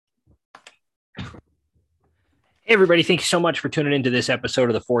Hey everybody, thank you so much for tuning into this episode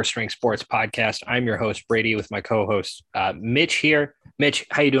of the Four String Sports Podcast. I'm your host, Brady, with my co-host, Mitch here. Mitch,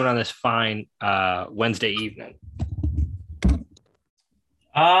 how you doing on this fine Wednesday evening?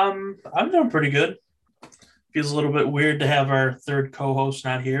 I'm doing pretty good. Feels a little bit weird to have our third co-host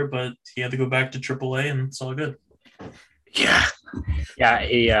not here, but he had to go back to AAA, and it's all good. Yeah.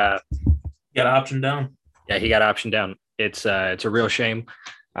 Yeah, Got option down. he got optioned down. It's a real shame.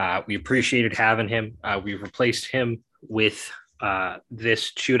 We appreciated having him. We replaced him with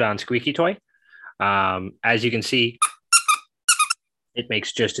this chewed-on squeaky toy. As you can see, it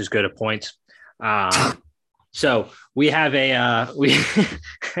makes just as good a points. So we have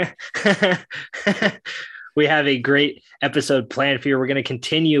we have a great episode planned for you. We're going to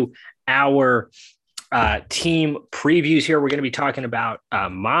continue our team previews here. We're going to be talking about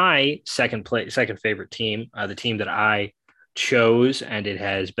my second favorite team, the team that I chose, and it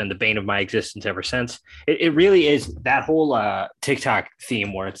has been the bane of my existence ever since. It really is that whole TikTok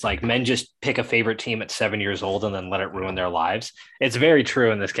theme where it's like men just pick a favorite team at 7 years old and then let it ruin their lives. It's very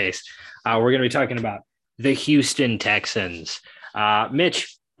true in this case. We're going to be talking about the Houston Texans.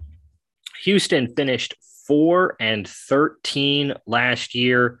 Mitch, Houston finished 4-13 last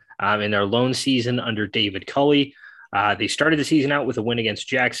year in their lone season under David Culley. They started the season out with a win against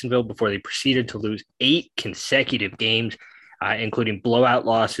Jacksonville before they proceeded to lose 8 consecutive games, including blowout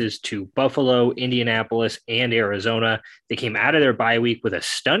losses to Buffalo, Indianapolis, and Arizona. They came out of their bye week with a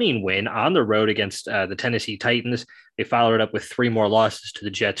stunning win on the road against the Tennessee Titans. They followed it up with 3 more losses to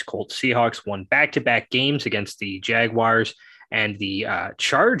the Jets, Colts, Seahawks, won back-to-back games against the Jaguars and the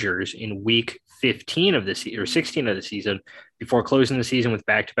Chargers in week 15 of the season, or 16 of the season, before closing the season with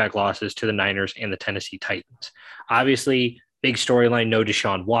back-to-back losses to the Niners and the Tennessee Titans. Obviously, big storyline, no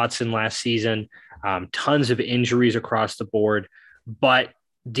Deshaun Watson last season, tons of injuries across the board, but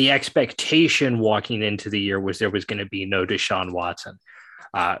the expectation walking into the year was there was going to be no Deshaun Watson.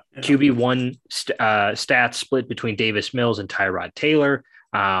 QB1 stats split between Davis Mills and Tyrod Taylor.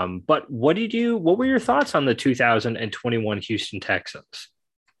 But what were your thoughts on the 2021 Houston Texans?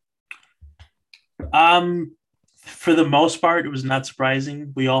 For the most part, it was not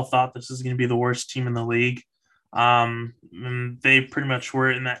surprising. We all thought this was going to be the worst team in the league. And they pretty much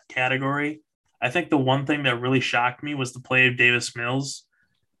were in that category. I think the one thing that really shocked me was the play of Davis Mills.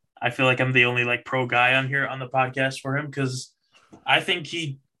 I feel like I'm the only pro guy on here on the podcast for him, because I think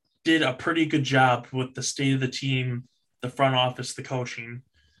he did a pretty good job with the state of the team, the front office, the coaching.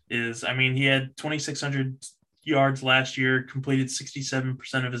 He had 2,600 yards last year, completed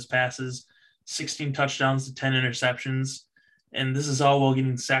 67% of his passes, 16 touchdowns to 10 interceptions. And this is all while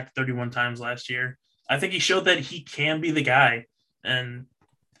getting sacked 31 times last year. I think he showed that he can be the guy. And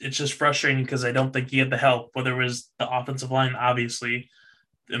it's just frustrating because I don't think he had the help, whether it was the offensive line, obviously.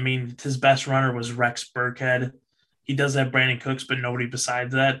 His best runner was Rex Burkhead. He does have Brandon Cooks, but nobody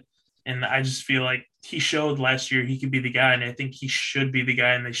besides that. And I just feel like he showed last year he could be the guy, and I think he should be the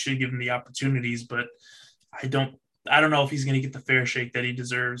guy, and they should give him the opportunities. But I don't know if he's going to get the fair shake that he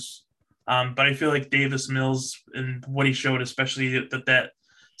deserves. But I feel like Davis Mills and what he showed, especially that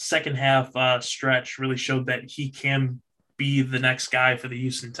second half stretch, really showed that he can be the next guy for the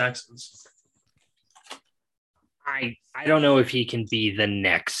Houston Texans. I don't know if he can be the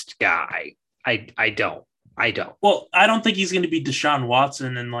next guy. I don't. Well, I don't think he's going to be Deshaun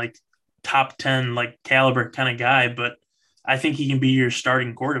Watson and top 10 caliber kind of guy, but I think he can be your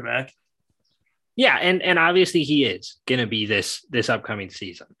starting quarterback. Yeah, and obviously he is going to be this upcoming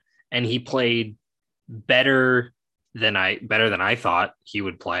season. And he played better than I thought he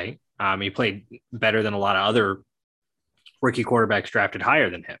would play. He played better than a lot of other rookie quarterbacks drafted higher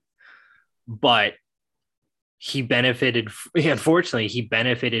than him. But unfortunately, he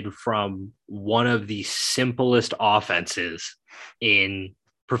benefited from one of the simplest offenses in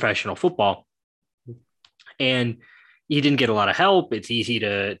professional football. And he didn't get a lot of help. It's easy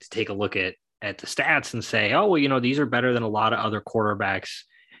to take a look at the stats and say, oh, well, these are better than a lot of other quarterbacks,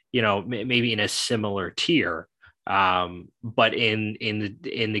 maybe in a similar tier. But in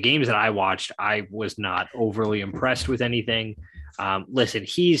the games that I watched, I was not overly impressed with anything. Listen,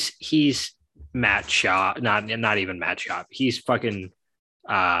 he's Matt Schaub, not even Matt Schaub. He's fucking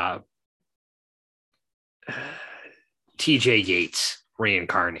TJ Yates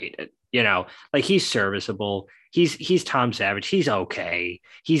reincarnated. He's serviceable. He's Tom Savage. He's okay.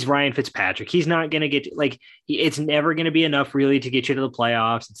 He's Ryan Fitzpatrick. He's not going to get it's never going to be enough really to get you to the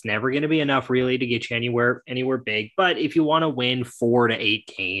playoffs. It's never going to be enough really to get you anywhere big. But if you want to win 4 to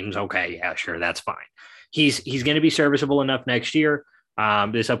 8 games, okay, yeah, sure, that's fine. He's going to be serviceable enough next year,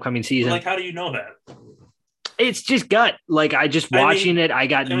 this upcoming season. How do you know that? It's just gut. Like I just watching it, I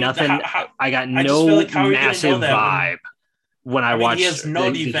got nothing. I got I just feel no like how are you going to know massive that when vibe when I he watched has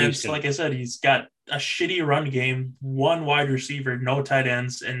no the defense. Houston. Like I said, he's got a shitty run game, one wide receiver, no tight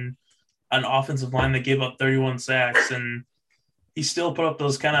ends, and an offensive line that gave up 31 sacks, and he still put up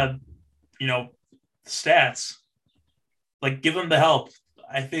those kind of you know stats. Like give him the help.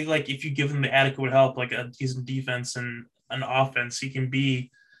 I think like if you give him the adequate help, like a decent defense and an offense, he can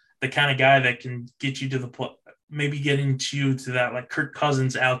be the kind of guy that can get you to maybe getting you to that like Kirk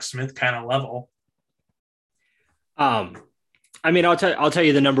Cousins, Alex Smith kind of level. Um, I mean, I'll tell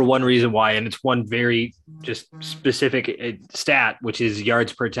you the number one reason why, and it's one very just specific stat, which is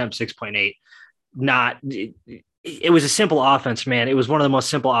yards per attempt 6.8. Not it was a simple offense, man. It was one of the most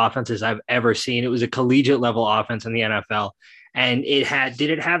simple offenses I've ever seen. It was a collegiate level offense in the NFL. And did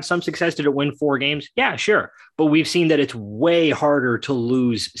it have some success? Did it win 4 games? Yeah, sure. But we've seen that it's way harder to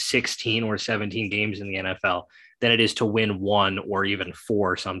lose 16 or 17 games in the NFL than it is to win 1 or even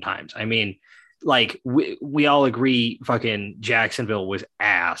 4 sometimes. I mean, like we all agree fucking Jacksonville was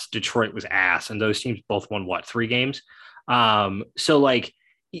ass, Detroit was ass, and those teams both won what, 3 games? So like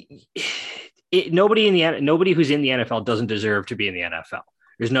nobody who's in the NFL doesn't deserve to be in the NFL.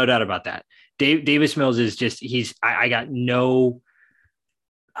 There's no doubt about that. Davis Mills is just I got no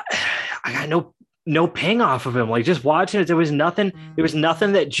ping off of him. Like just watching it, there was nothing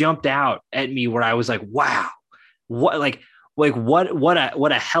that jumped out at me where I was like, wow, what what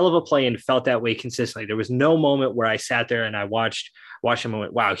a hell of a play, and felt that way consistently. There was no moment where I sat there and I watched him and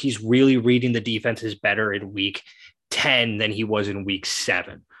went, wow, he's really reading the defenses better in week 10 than he was in week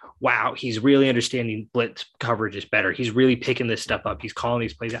 7. Wow, he's really understanding blitz coverages better. He's really picking this stuff up. He's calling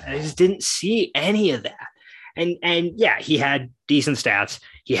these plays out. I just didn't see any of that. And yeah, he had decent stats.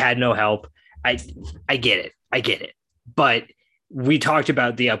 He had no help. I get it. I get it. But we talked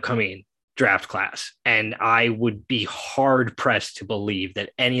about the upcoming draft class, and I would be hard pressed to believe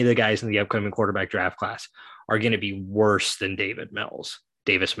that any of the guys in the upcoming quarterback draft class are going to be worse than Davis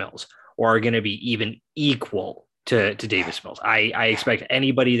Mills, or are going to be even equal to Davis Mills. I expect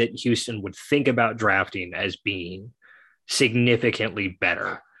anybody that Houston would think about drafting as being significantly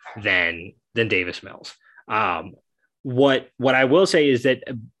better than Davis Mills. What I will say is that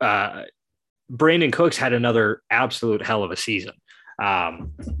Brandon Cooks had another absolute hell of a season.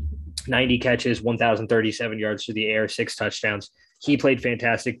 90 catches, 1,037 yards through the air, 6 touchdowns. He played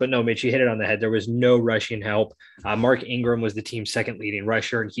fantastic, but no, Mitch, you hit it on the head. There was no rushing help. Mark Ingram was the team's second leading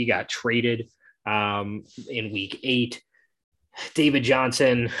rusher, and he got traded in week 8. David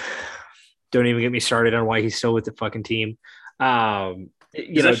Johnson, don't even get me started on why he's still with the fucking team.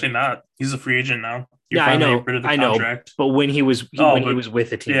 He's actually not. He's a free agent now. Yeah, I know. I know. But when he was he was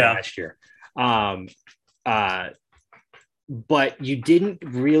with the team last year, but you didn't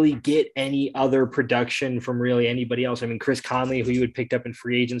really get any other production from really anybody else. I mean, Chris Conley, who you had picked up in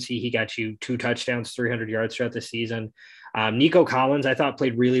free agency, he got you 2 touchdowns, 300 yards throughout the season. Nico Collins, I thought,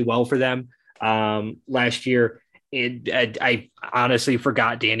 played really well for them last year. I honestly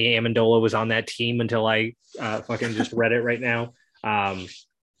forgot Danny Amendola was on that team until I fucking just read it right now.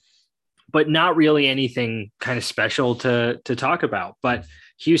 But not really anything kind of special to talk about. But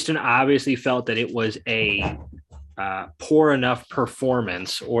Houston obviously felt that it was a poor enough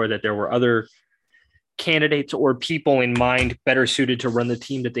performance, or that there were other candidates or people in mind better suited to run the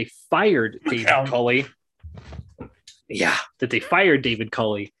team, that they fired David Culley. Yeah, that they fired David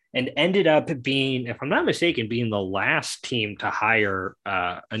Culley, and ended up being, if I'm not mistaken, being the last team to hire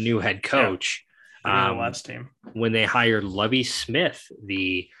a new head coach. Yeah, the last team. When they hired Lovie Smith,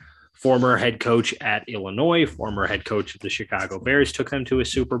 the former head coach at Illinois, former head coach of the Chicago Bears, took them to a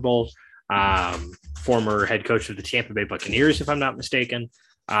Super Bowl. Former head coach of the Tampa Bay Buccaneers, if I'm not mistaken.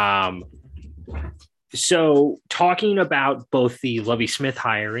 So talking about both the Lovie Smith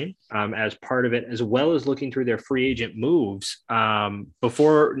hiring as part of it, as well as looking through their free agent moves,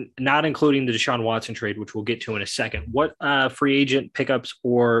 before not including the Deshaun Watson trade, which we'll get to in a second, what free agent pickups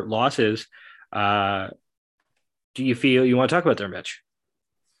or losses do you feel you want to talk about there, Mitch?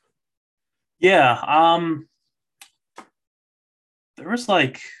 Yeah. There was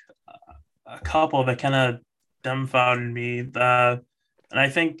like a couple that kind of dumbfounded me. And I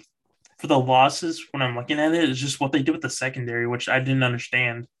think for the losses, when I'm looking at it, it's just what they did with the secondary, which I didn't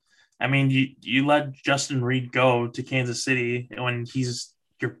understand. I mean, you let Justin Reed go to Kansas City when he's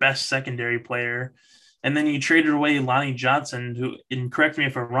your best secondary player. And then you traded away Lonnie Johnson, who, and correct me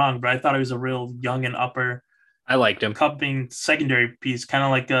if I'm wrong, but I thought he was a real young and upper. I liked him. Cupping secondary piece, kind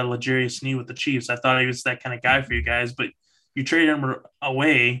of like L'Jarius Sneed with the Chiefs. I thought he was that kind of guy for you guys, but you traded him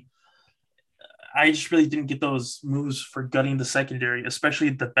away. I just really didn't get those moves for gutting the secondary, especially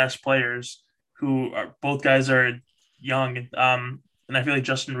the best players who are both guys are young. And I feel like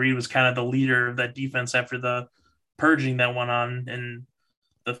Justin Reed was kind of the leader of that defense after the purging that went on, and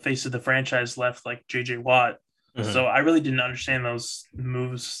the face of the franchise left like JJ Watt. Mhm. So I really didn't understand those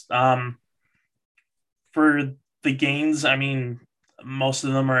moves. For the gains, I mean, most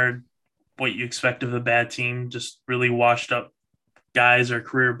of them are what you expect of a bad team, just really washed up guys or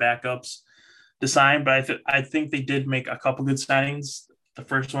career backups to sign. But I think they did make a couple good signings. The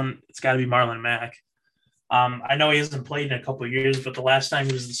first one, it's got to be Marlon Mack. I know he hasn't played in a couple of years, but the last time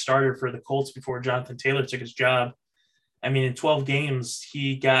he was the starter for the Colts before Jonathan Taylor took his job, I mean, in 12 games,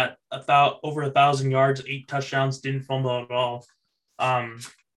 he got over 1,000 yards, 8 touchdowns, didn't fumble at all. Um,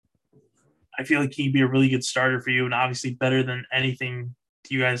 I feel like he'd be a really good starter for you, and obviously better than anything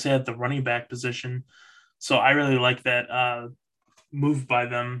you guys had at the running back position. So I really like that move by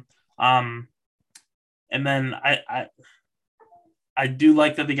them. And then I do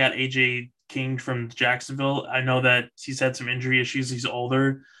like that they got AJ King from Jacksonville. I know that he's had some injury issues. He's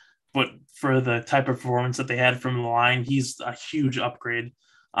older, but for the type of performance that they had from the line, he's a huge upgrade.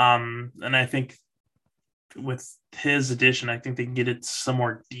 And I think with his addition, I think they can get it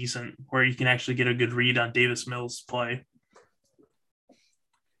somewhere decent where you can actually get a good read on Davis Mills' play.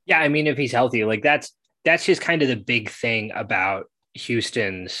 Yeah, I mean, if he's healthy, like that's just kind of the big thing about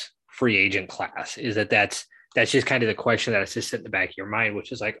Houston's free agent class is that's just kind of the question that's just sitting in the back of your mind,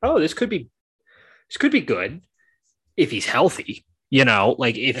 which is like, oh, this could be good if he's healthy,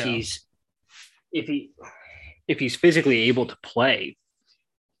 like Yeah. if he if he's physically able to play,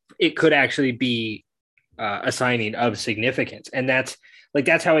 it could actually be a signing of significance. And that's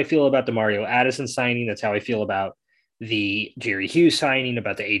how I feel about the Mario Addison signing. That's how I feel about the Jerry Hughes signing,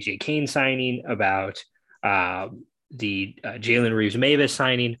 about the AJ Kane signing, about the Jalen Reeves Mavis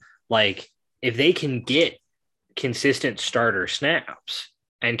signing. Like, if they can get consistent starter snaps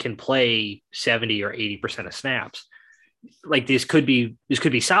and can play 70 or 80% of snaps, like this could be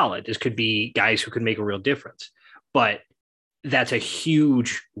solid. This could be guys who could make a real difference. But that's a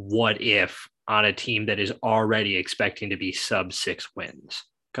huge what if on a team that is already expecting to be sub 6 wins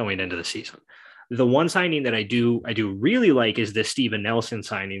going into the season. The one signing that I do really like is the Steven Nelson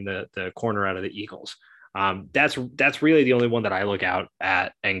signing, the corner out of the Eagles. That's really the only one that I look out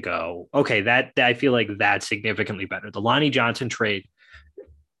at and go, okay, that I feel like that's significantly better. The Lonnie Johnson trade.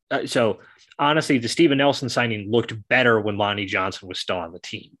 So honestly, the Steven Nelson signing looked better when Lonnie Johnson was still on the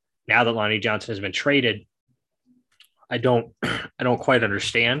team. Now that Lonnie Johnson has been traded, I don't I don't quite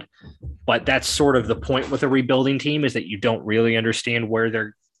understand, but that's sort of the point with a rebuilding team is that you don't really understand where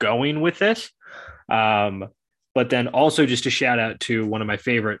they're going with this. Um, but then also just a shout out to one of my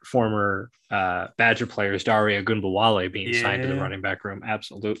favorite former Badger players, Daria Gunbawale, being signed to the Yeah. running back room.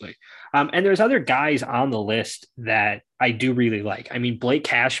 Absolutely. And there's other guys on the list that I do really like. I mean, Blake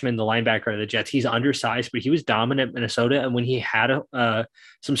Cashman, the linebacker of the Jets, he's undersized, but he was dominant in Minnesota. And when he had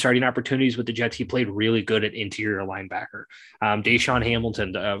some starting opportunities with the Jets, he played really good at interior linebacker. Deshaun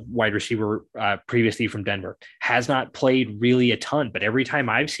Hamilton, the wide receiver previously from Denver, has not played really a ton, but every time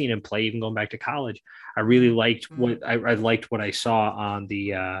I've seen him play, even going back to college, I really liked I liked what I saw on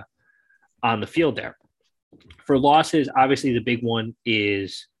the field there. For losses, obviously the big one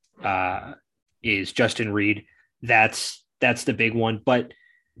is Justin Reed. That's the big one, but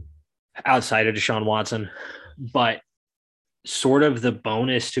outside of Deshaun Watson, but sort of the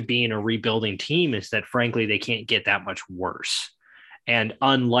bonus to being a rebuilding team is that frankly they can't get that much worse. And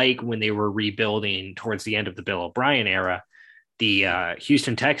unlike when they were rebuilding towards the end of the Bill O'Brien era, the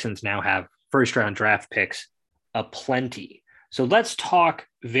Houston Texans now have first round draft picks aplenty. So let's talk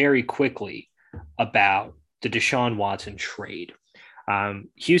very quickly about the Deshaun Watson trade.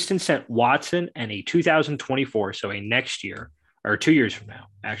 Houston sent Watson and a 2024, so a next year, or 2 years from now,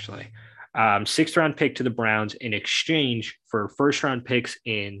 actually, sixth round pick to the Browns in exchange for first round picks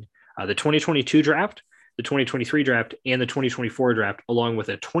in the 2022 draft, the 2023 draft, and the 2024 draft, along with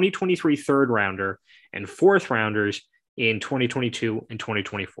a 2023 third rounder and fourth rounders in 2022 and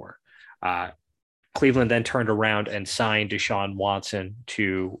 2024. Cleveland then turned around and signed Deshaun Watson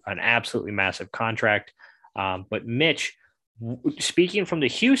to an absolutely massive contract. But Mitch, speaking from the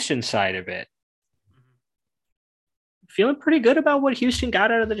Houston side of it, feeling pretty good about what Houston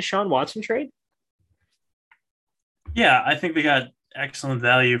got out of the Deshaun Watson trade? Yeah, I think they got excellent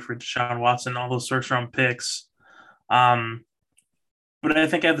value for Deshaun Watson, all those first round picks. Um, but I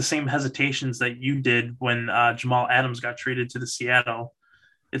think I have the same hesitations that you did when Jamal Adams got traded to the Seattle.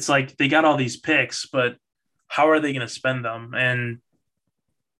 It's like they got all these picks, but how are they going to spend them? And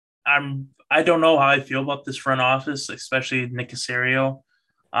I don't know how I feel about this front office, especially Nick Caserio.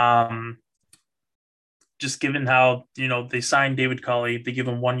 Um, just given how, they signed David Culley, they give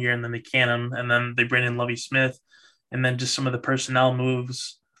him 1 year and then they can him, and then they bring in Lovie Smith, and then just some of the personnel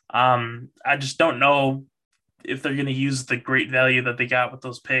moves. I just don't know if they're going to use the great value that they got with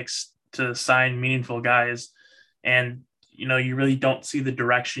those picks to sign meaningful guys. And, you really don't see the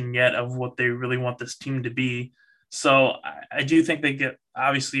direction yet of what they really want this team to be. So I do think they get,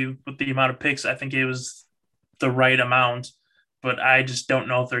 obviously, with the amount of picks, I think it was the right amount, but I just don't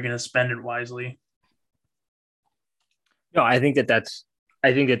know if they're going to spend it wisely. No, I think that's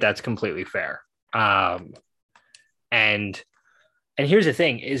completely fair. And here's the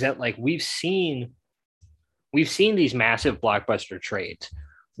thing is that like we've seen these massive blockbuster trades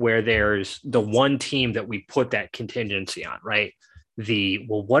where there's the one team that we put that contingency on, right?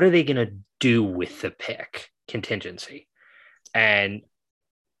 What are they going to do with the pick contingency? And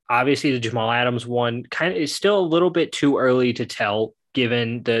obviously the Jamal Adams one kind of is still a little bit too early to tell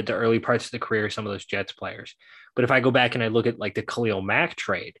given the early parts of the career of some of those Jets players. But if I go back and I look at like the Khalil Mack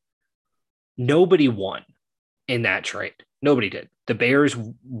trade, nobody won in that trade. Nobody did. The Bears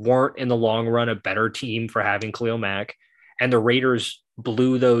weren't in the long run a better team for having Khalil Mack, and the Raiders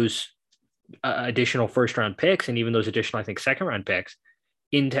blew those additional first round picks and even those additional, I think, second round picks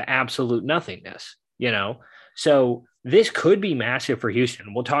into absolute nothingness, So this could be massive for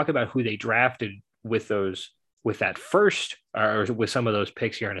Houston. We'll talk about who they drafted with that first or with some of those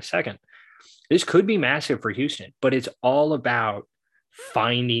picks here in a second. This could be massive for Houston, but it's all about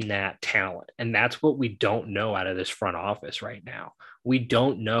finding that talent. And that's what we don't know out of this front office right now. We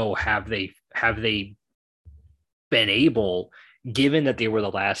don't know, have they been able, given that they were the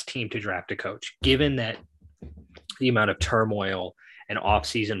last team to draft a coach, given that the amount of turmoil and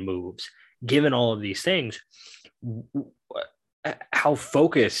offseason moves, given all of these things, how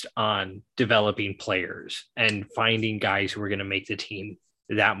focused on developing players and finding guys who are going to make the team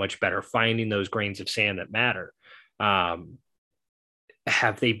that much better, finding those grains of sand that matter.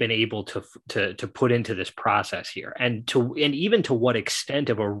 Have they been able to put into this process here, and even to what extent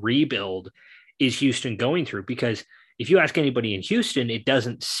of a rebuild is Houston going through? Because if you ask anybody in Houston, it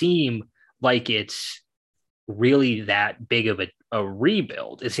doesn't seem like it's really that big of a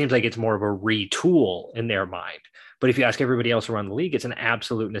rebuild. It seems like it's more of a retool in their mind. But if you ask everybody else around the league, it's an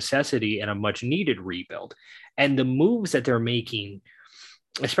absolute necessity and a much needed rebuild. And the moves that they're making,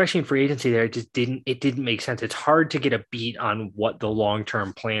 especially in free agency, there it didn't make sense. It's hard to get a beat on what the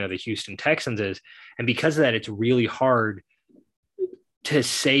long-term plan of the Houston Texans is. And because of that, it's really hard to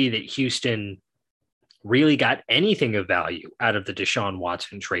say that Houston really got anything of value out of the Deshaun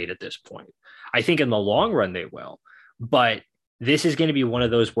Watson trade at this point. I think in the long run they will, but this is going to be one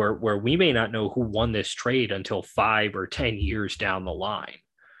of those where we may not know who won this trade until 5 or 10 years down the line,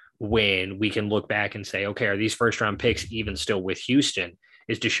 when we can look back and say, okay, are these first round picks even still with Houston?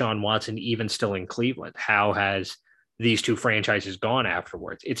 Is Deshaun Watson even still in Cleveland? How has these two franchises gone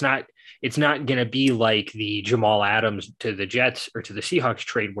afterwards? It's not going to be like the Jamal Adams to the Jets or to the Seahawks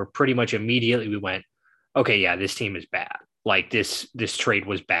trade, where pretty much immediately we went, okay, yeah, this team is bad. Like this trade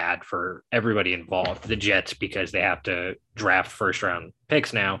was bad for everybody involved. The Jets, because they have to draft first round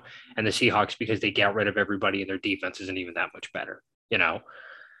picks now, and the Seahawks because they get rid of everybody and their defense isn't even that much better,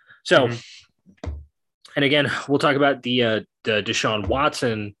 So, And again, we'll talk about the Deshaun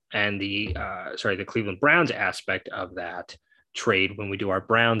Watson and the Cleveland Browns aspect of that trade when we do our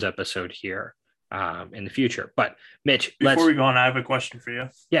Browns episode here in the future. But Mitch, before we go on, I have a question for you.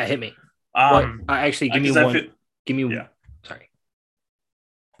 Yeah, hit me. Actually, give me one. Yeah. Sorry.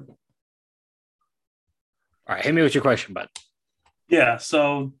 All right, hit me with your question, bud. Yeah,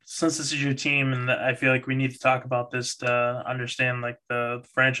 so since this is your team, and I feel like we need to talk about this to understand like the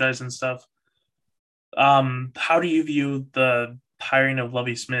franchise and stuff. How do you view the hiring of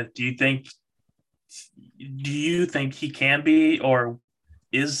Lovie Smith? Do you think he can be or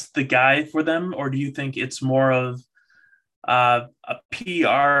is the guy for them, or do you think it's more of a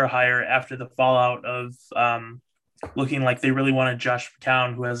PR hire after the fallout of looking like they really wanted Josh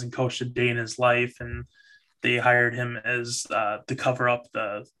McCown, who hasn't coached a day in his life, and they hired him as to cover up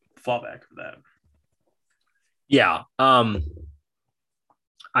the fallback for that? Yeah. I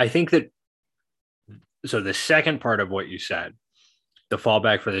think that, so the second part of what you said, the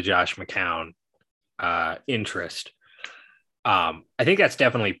fallback for the Josh McCown interest, I think that's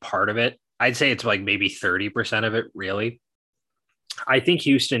definitely part of it. I'd say it's like maybe 30% of it, really. I think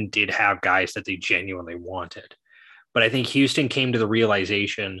Houston did have guys that they genuinely wanted. But I think Houston came to the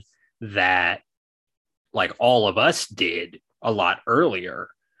realization that, like all of us did a lot earlier,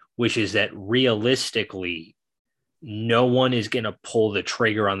 which is that realistically, no one is going to pull the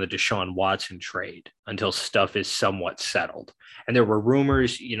trigger on the Deshaun Watson trade until stuff is somewhat settled. And there were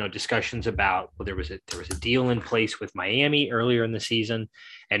rumors, discussions about, well, there was a deal in place with Miami earlier in the season.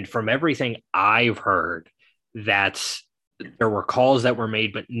 And from everything I've heard, there were calls that were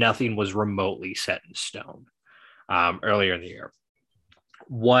made, but nothing was remotely set in stone earlier in the year.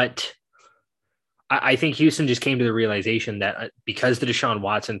 I think Houston just came to the realization that because the Deshaun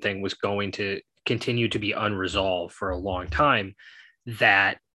Watson thing was going to continue to be unresolved for a long time,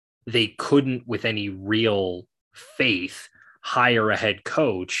 that they couldn't, with any real faith, hire a head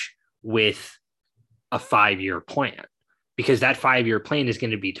coach with a 5-year plan, because that 5-year plan is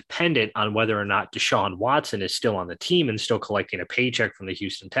going to be dependent on whether or not Deshaun Watson is still on the team and still collecting a paycheck from the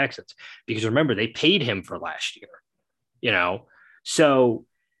Houston Texans. Because remember, they paid him for last year, so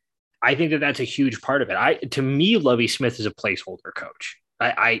I think that that's a huge part of it. To me, Lovie Smith is a placeholder coach.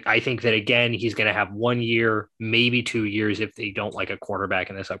 I think that, again, he's going to have 1 year, maybe 2 years if they don't like a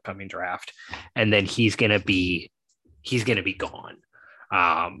quarterback in this upcoming draft. And then he's going to be gone.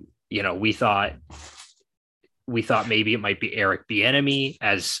 We thought maybe it might be Eric Bieniemy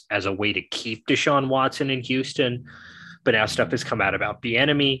as a way to keep Deshaun Watson in Houston. But now stuff has come out about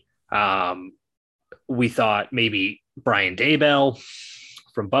Bieniemy. We thought maybe Brian Daboll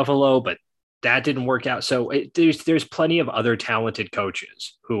from Buffalo, but that didn't work out. So there's plenty of other talented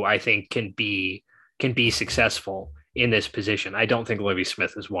coaches who I think can be successful in this position. I don't think Lovie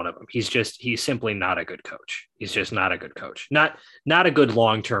Smith is one of them. He's simply not a good coach. He's just not a good coach. Not a good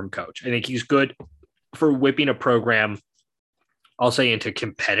long-term coach. I think he's good for whipping a program, I'll say, into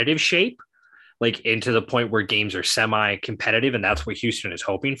competitive shape, like into the point where games are semi-competitive, and that's what Houston is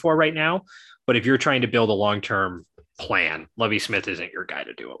hoping for right now. But if you're trying to build a long-term plan, Lovie Smith isn't your guy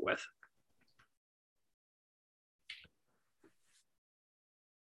to do it with.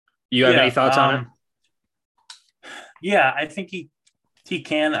 You have any thoughts on it? Yeah, I think he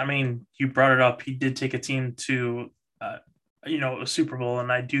can. I mean, you brought it up. He did take a team to, a Super Bowl, and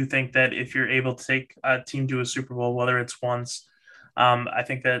I do think that if you're able to take a team to a Super Bowl, whether it's once, I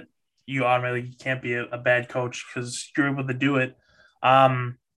think that you automatically can't be a bad coach because you're able to do it.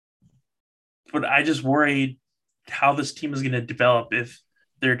 But I just worried how this team is going to develop if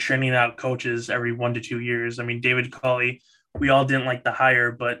they're churning out coaches every 1 to 2 years. I mean, David Culley, we all didn't like the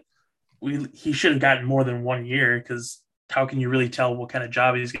hire, but he should have gotten more than 1 year, because how can you really tell what kind of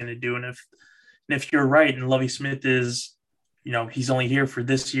job he's going to do? And if you're right, and Lovie Smith is, he's only here for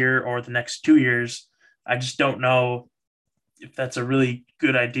this year or the next 2 years, I just don't know if that's a really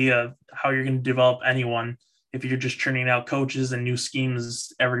good idea, how you're going to develop anyone if you're just churning out coaches and new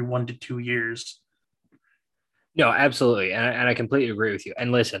schemes every 1 to 2 years. No, absolutely. And I completely agree with you.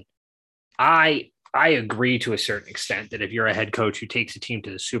 And listen, I agree to a certain extent that if you're a head coach who takes a team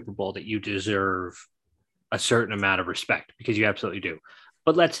to the Super Bowl, that you deserve a certain amount of respect, because you absolutely do.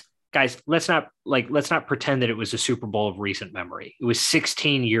 But let's not pretend that it was a Super Bowl of recent memory. It was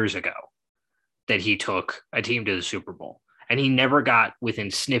 16 years ago that he took a team to the Super Bowl, and he never got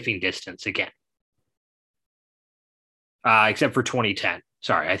within sniffing distance again. Except for 2010.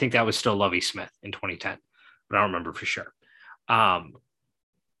 Sorry, I think that was still Lovie Smith in 2010, but I don't remember for sure.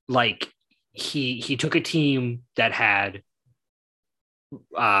 He took a team that had,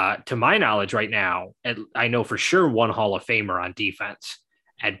 to my knowledge right now, I know for sure one Hall of Famer on defense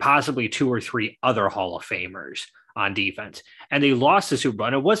and possibly 2 or 3 other Hall of Famers on defense. And they lost the Super Bowl.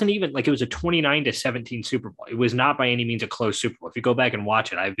 And it wasn't even like it was a 29-17 Super Bowl. It was not by any means a close Super Bowl. If you go back and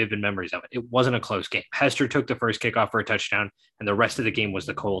watch it, I have vivid memories of it. It wasn't a close game. Hester took the first kickoff for a touchdown, and the rest of the game was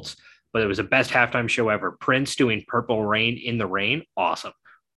the Colts. But it was the best halftime show ever. Prince doing Purple Rain in the Rain. Awesome.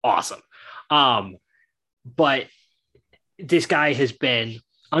 But this guy has been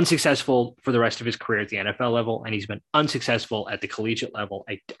unsuccessful for the rest of his career at the NFL level, and he's been unsuccessful at the collegiate level.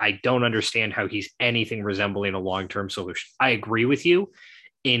 I don't understand how he's anything resembling a long-term solution. I agree with you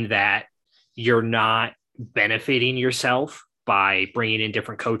in that you're not benefiting yourself by bringing in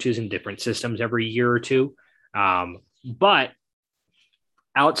different coaches and different systems every year or two. But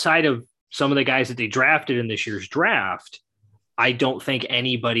outside of some of the guys that they drafted in this year's draft, I don't think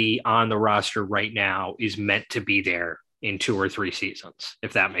anybody on the roster right now is meant to be there in 2 or 3 seasons,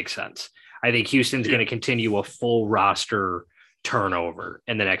 if that makes sense. I think Houston's going to continue a full roster turnover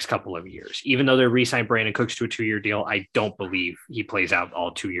in the next couple of years. Even though they're re-signed Brandon Cooks to a 2-year deal, I don't believe he plays out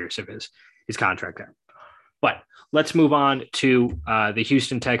all 2 years of his contract there. But let's move on to the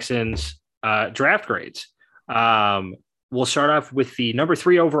Houston Texans draft grades. We'll start off with the number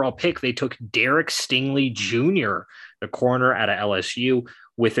 3 overall pick. They took Derek Stingley Jr., the corner out of LSU.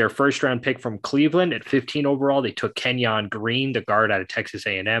 With their first round pick from Cleveland at 15 overall, they took Kenyon Green, the guard out of Texas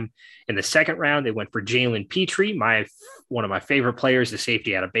A&M. In the second round, they went for Jalen Petrie, one of my favorite players, the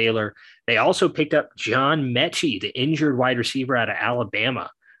safety out of Baylor. They also picked up John Mechie, the injured wide receiver out of Alabama.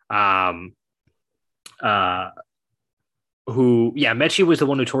 Mechie was the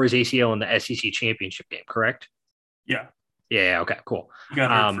one who tore his ACL in the SEC championship game, correct? Yeah. Yeah. Okay, cool. He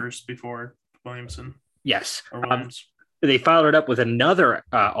got hurt first before Williamson. Yes. Or Williams. They followed it up with another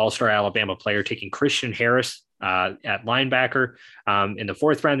all-star Alabama player, taking Christian Harris at linebacker. In the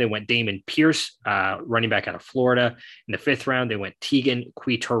fourth round, they went Damon Pierce, running back out of Florida. In the fifth round, they went Tegan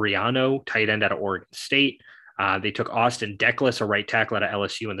Quitoriano, tight end out of Oregon State. They took Austin Deckles, a right tackle out of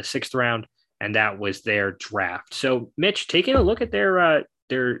LSU, in the sixth round, and that was their draft. So, Mitch, taking a look at their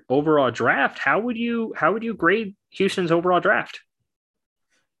overall draft, how would you grade Houston's overall draft?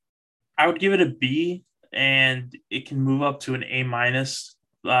 I would give it a B, and it can move up to an A minus,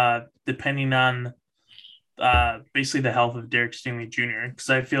 depending on basically the health of Derek Stingley Jr., because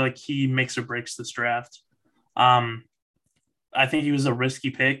I feel like he makes or breaks this draft. I think he was a risky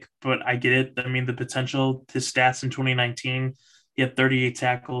pick, but I get it. I mean, the potential, his stats in 2019, he had 38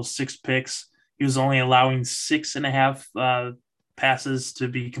 tackles, 6 picks. He was only allowing 6.5 passes to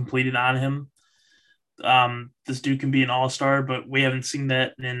be completed on him. This dude can be an all-star, but we haven't seen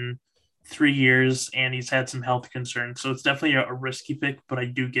that in 3 years, and he's had some health concerns. So it's definitely a risky pick, but I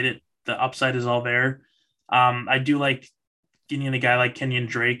do get it. The upside is all there. I do like getting in a guy like Kenyon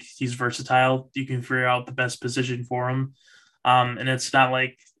Drake. He's versatile. You can figure out the best position for him. And it's not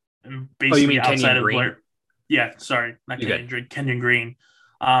like basically you mean outside Kenyon of Green? Yeah, sorry, not Kenyon Drake, Kenyon Green.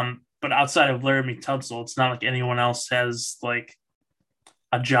 But outside of Laramie Tunsil, it's not like anyone else has like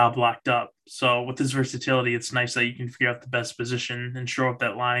a job locked up. So with his versatility, it's nice that you can figure out the best position and shore up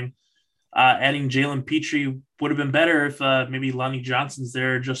that line. Adding Jalen Petrie would have been better if maybe Lonnie Johnson's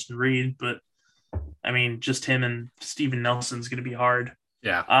there, or Justin Reed, but I mean, just him and Steven Nelson's going to be hard.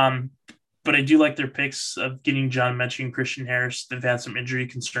 Yeah. But I do like their picks of getting John Mechie and Christian Harris. They've had some injury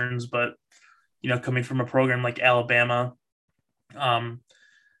concerns, but, coming from a program like Alabama, John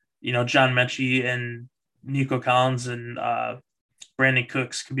Mechie and Nico Collins and Brandon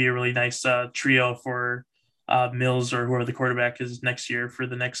Cooks could be a really nice trio for Mills or whoever the quarterback is next year for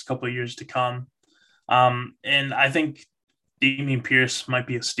the next couple of years to come. And I think Dameon Pierce might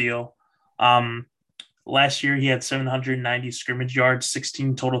be a steal. Last year, he had 790 scrimmage yards,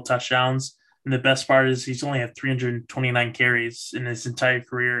 16 total touchdowns. And the best part is he's only had 329 carries in his entire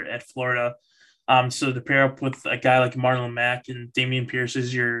career at Florida. So to pair up with a guy like Marlon Mack and Dameon Pierce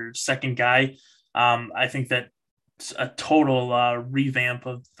is your second guy, I think that's a total revamp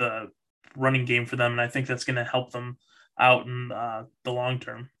of the running game for them. And I think that's going to help them out in the long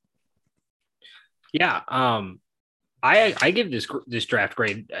term. Yeah. I give this draft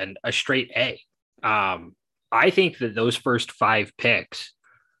grade a straight A. I think that those first 5 picks,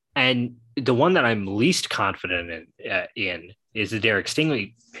 and the one that I'm least confident in is the Derek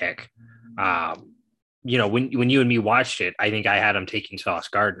Stingley pick. When you and me watched it, I think I had him taking Sauce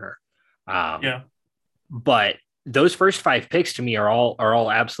Gardner. But those first 5 picks to me are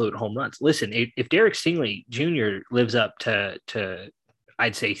all absolute home runs. Listen, if Derek Stingley Jr. lives up to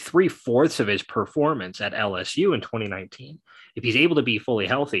I'd say 3/4 of his performance at LSU in 2019, if he's able to be fully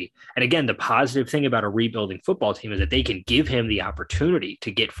healthy. And again, the positive thing about a rebuilding football team is that they can give him the opportunity to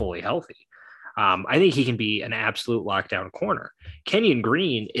get fully healthy. I think he can be an absolute lockdown corner. Kenyon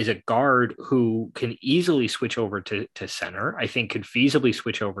Green is a guard who can easily switch over to center. I think could feasibly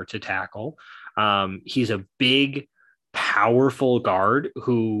switch over to tackle. He's a big, powerful guard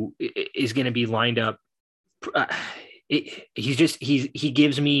who is going to be lined up. He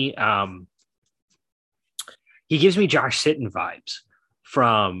gives me Josh Sitton vibes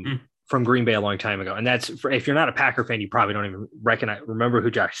from Green Bay a long time ago. And that's if you're not a Packer fan, you probably don't even remember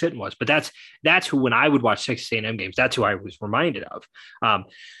who Josh Sitton was, but that's who, when I would watch Texas A&M games, that's who I was reminded of.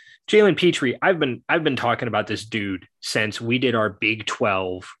 Jalen Petrie, I've been talking about this dude since we did our Big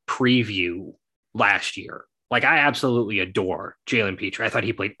 12 preview last year. Like, I absolutely adore Jalen Petrie. I thought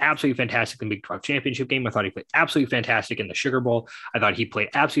he played absolutely fantastic in the Big 12 championship game. I thought he played absolutely fantastic in the Sugar Bowl. I thought he played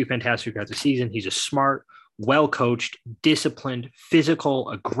absolutely fantastic throughout the season. He's a smart, well-coached, disciplined, physical,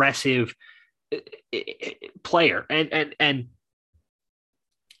 aggressive player. And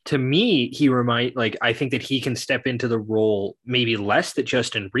to me, I think that he can step into the role maybe less that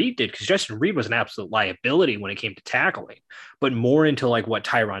Justin Reed did, because Justin Reed was an absolute liability when it came to tackling, but more into like what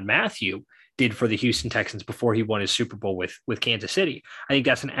Tyrann Mathieu did for the Houston Texans before he won his Super Bowl with Kansas City. I think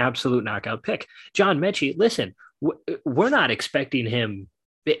that's an absolute knockout pick. John Mechie, listen, we're not expecting him.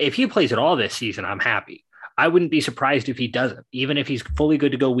 If he plays at all this season, I'm happy. I wouldn't be surprised if he doesn't, even if he's fully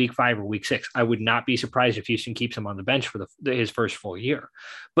good to go week 5 or week 6. I would not be surprised if Houston keeps him on the bench for his first full year.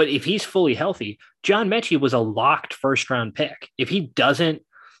 But if he's fully healthy, John Mechie was a locked first round pick. If he doesn't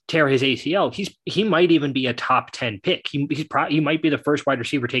tear his ACL, he might even be a top 10 pick. He might be the first wide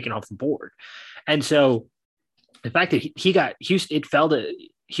receiver taken off the board. And so the fact that he got Houston, it fell to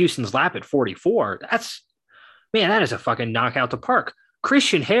Houston's lap at 44. That is a fucking knockout the park.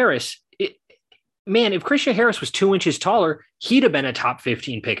 Christian Harris, if Christian Harris was 2 inches taller, he'd have been a top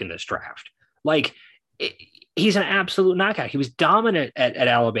 15 pick in this draft. He's an absolute knockout. He was dominant at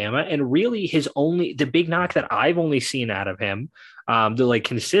Alabama, and really the big knock that I've only seen out of him, the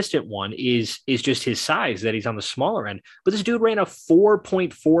consistent one is just his size, that he's on the smaller end. But this dude ran a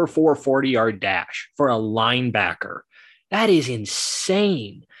 4.44 40-yard dash for a linebacker. That is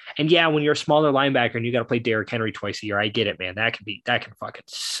insane. And yeah, when you're a smaller linebacker and you got to play Derrick Henry twice a year, I get it, man. That can fucking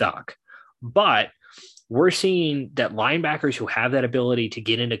suck. But we're seeing that linebackers who have that ability to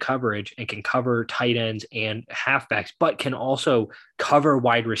get into coverage and can cover tight ends and halfbacks, but can also cover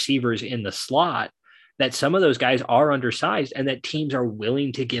wide receivers in the slot, that some of those guys are undersized and that teams are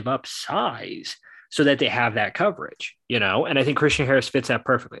willing to give up size so that they have that coverage, and I think Christian Harris fits that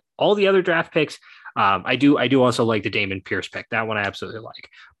perfectly. All the other draft picks, I do also like the Damon Pierce pick. That one I absolutely like.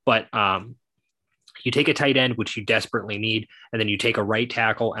 But you take a tight end, which you desperately need, and then you take a right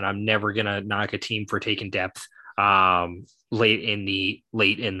tackle, and I'm never gonna knock a team for taking depth late in the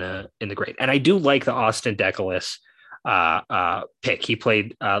grade. And I do like the Austin Decalis pick. He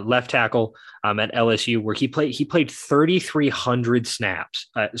played left tackle at LSU, where he played 3,300 snaps.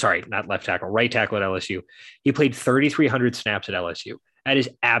 Sorry, not left tackle, right tackle at LSU. He played 3,300 snaps at LSU. That is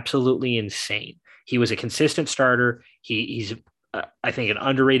absolutely insane. He was a consistent starter. He's I think an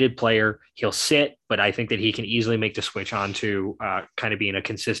underrated player. He'll sit, but I think that he can easily make the switch onto kind of being a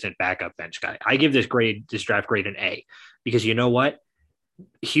consistent backup bench guy. I give this draft grade an A, because you know what?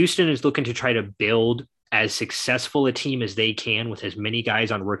 Houston is looking to try to build as successful a team as they can with as many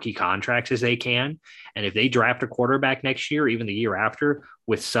guys on rookie contracts as they can. And if they draft a quarterback next year, even the year after,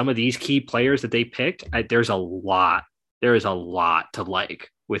 with some of these key players that they picked, there is a lot to like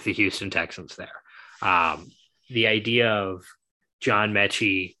with the Houston Texans there. The idea of John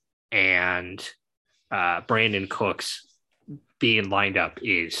Mechie and Brandon Cooks being lined up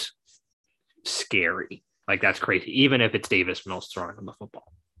is scary. That's crazy, even if it's Davis Mills throwing them the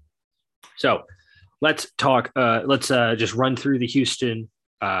football. So let's talk. Let's just run through the Houston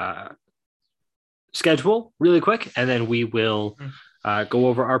schedule really quick, and then we will go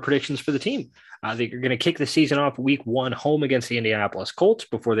over our predictions for the team. They're going to kick the season off week 1 home against the Indianapolis Colts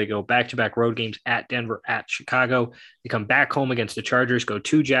before they go back-to-back road games at Denver, at Chicago. They come back home against the Chargers, go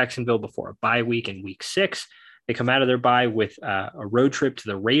to Jacksonville before a bye week in week 6. They come out of their bye with a road trip to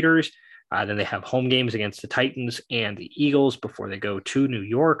the Raiders. Then they have home games against the Titans and the Eagles before they go to New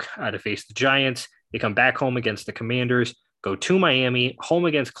York to face the Giants. They come back home against the Commanders, go to Miami, home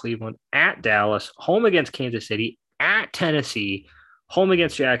against Cleveland, at Dallas, home against Kansas City, at Tennessee, home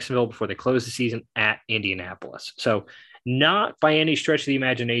against Jacksonville before they close the season at Indianapolis. So not by any stretch of the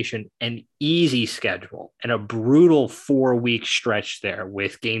imagination an easy schedule, and a brutal 4-week stretch there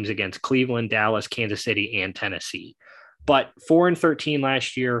with games against Cleveland, Dallas, Kansas City, and Tennessee. But 4-13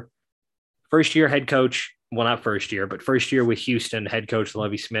 last year, first year head coach, well, not first year, but first year with Houston, head coach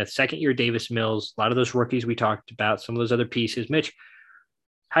Lovie Smith, second year Davis Mills, a lot of those rookies we talked about, some of those other pieces. Mitch,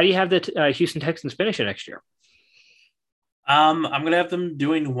 how do you have the Houston Texans finishing next year? I'm going to have them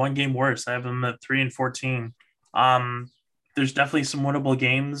doing one game worse. I have them at 3-14. There's definitely some winnable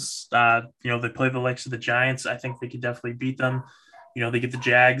games. They play the likes of the Giants. I think they could definitely beat them. They get the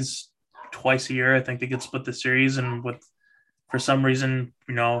Jags twice a year. I think they could split the series. And for some reason,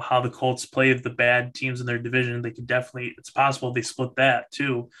 how the Colts play the bad teams in their division, it's possible they split that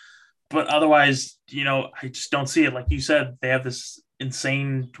too. But otherwise, I just don't see it. Like you said, they have this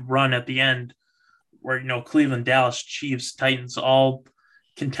insane run at the end where, Cleveland, Dallas, Chiefs, Titans, all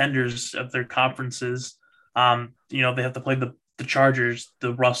contenders of their conferences. They have to play the Chargers,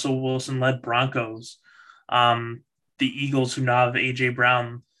 the Russell Wilson-led Broncos, the Eagles, who now have A.J.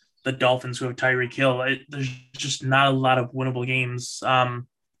 Brown, the Dolphins, who have Tyreek Hill. There's just not a lot of winnable games.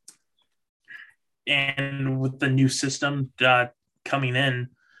 And with the new system coming in,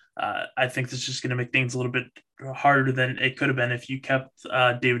 I think this is just going to make things a little bit harder than it could have been if you kept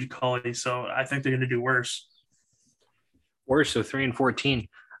David Culley. So I think they're going to do worse. So 3-14.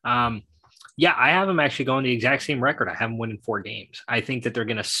 Yeah, I have them actually going the exact same record. I have them winning 4 games. I think that they're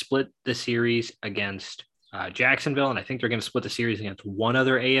going to split the series against Jacksonville, and I think they're going to split the series against one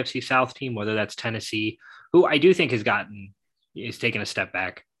other AFC South team, whether that's Tennessee, who I do think is taking a step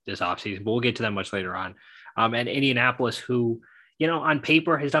back this offseason, but we'll get to that much later on. And Indianapolis, who, on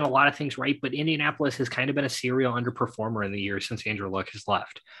paper has done a lot of things right, but Indianapolis has kind of been a serial underperformer in the years since Andrew Luck has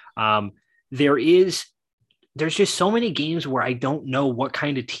left. There's just so many games where I don't know what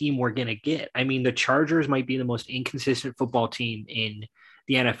kind of team we're going to get. I mean, the Chargers might be the most inconsistent football team in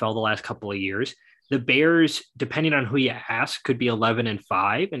the NFL the last couple of years. The Bears, depending on who you ask, could be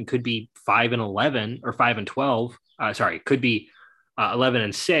 11-5 and could be 5-11 or 5-12. Could be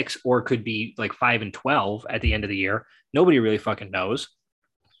 11-6 or could be like 5-12 at the end of the year. Nobody really fucking knows.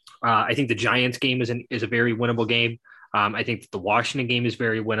 I think the Giants game is a very winnable game. I think the Washington game is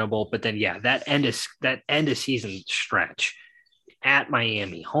very winnable, but then that end of season stretch at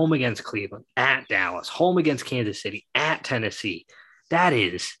Miami, home against Cleveland, at Dallas, home against Kansas City, at Tennessee, that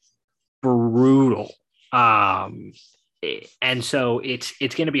is brutal. And so it's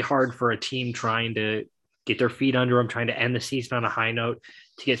going to be hard for a team trying to get their feet under them, trying to end the season on a high note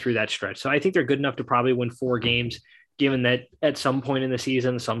to get through that stretch. So I think they're good enough to probably win 4 games, given that at some point in the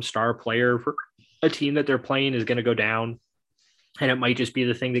season, some star player for a team that they're playing is going to go down, and it might just be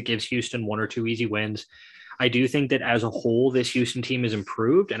the thing that gives Houston 1 or 2 easy wins. I do think that as a whole, this Houston team is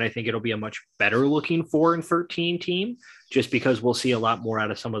improved, and I think it'll be a much better looking 4-13 team, just because we'll see a lot more out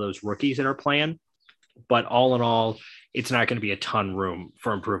of some of those rookies that are playing. But all in all, it's not going to be a ton room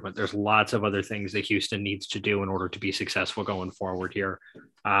for improvement. There's lots of other things that Houston needs to do in order to be successful going forward here.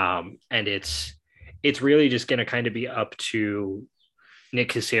 And it's really just going to kind of be up to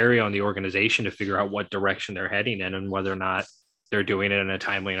Nick Caserio and the organization to figure out what direction they're heading in and whether or not they're doing it in a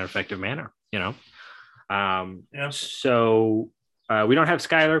timely and effective manner, So we don't have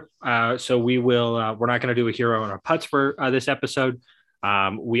Skylar. So we're not going to do a hero and a putts for this episode.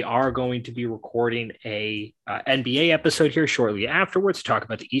 We are going to be recording a NBA episode here shortly afterwards to talk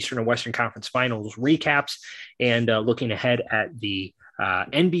about the Eastern and Western Conference Finals recaps and looking ahead at the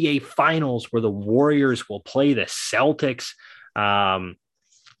NBA Finals where the Warriors will play the Celtics.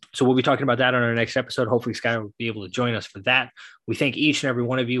 So we'll be talking about that on our next episode. Hopefully Sky will be able to join us for that. We thank each and every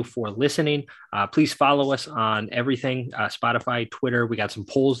one of you for listening. Please follow us on everything, Spotify, Twitter. We got some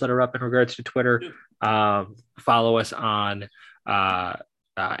polls that are up in regards to Twitter. Follow us on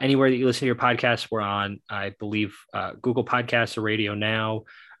anywhere that you listen to your podcasts. We're on, I believe, Google Podcasts or Radio Now.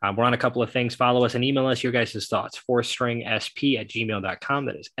 We're on a couple of things. Follow us and email us your guys' thoughts. fourthstringsp@gmail.com.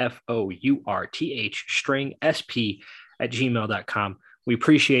 That is FOURTH stringsp@gmail.com. We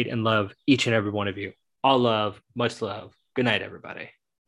appreciate and love each and every one of you. All love, much love. Good night, everybody.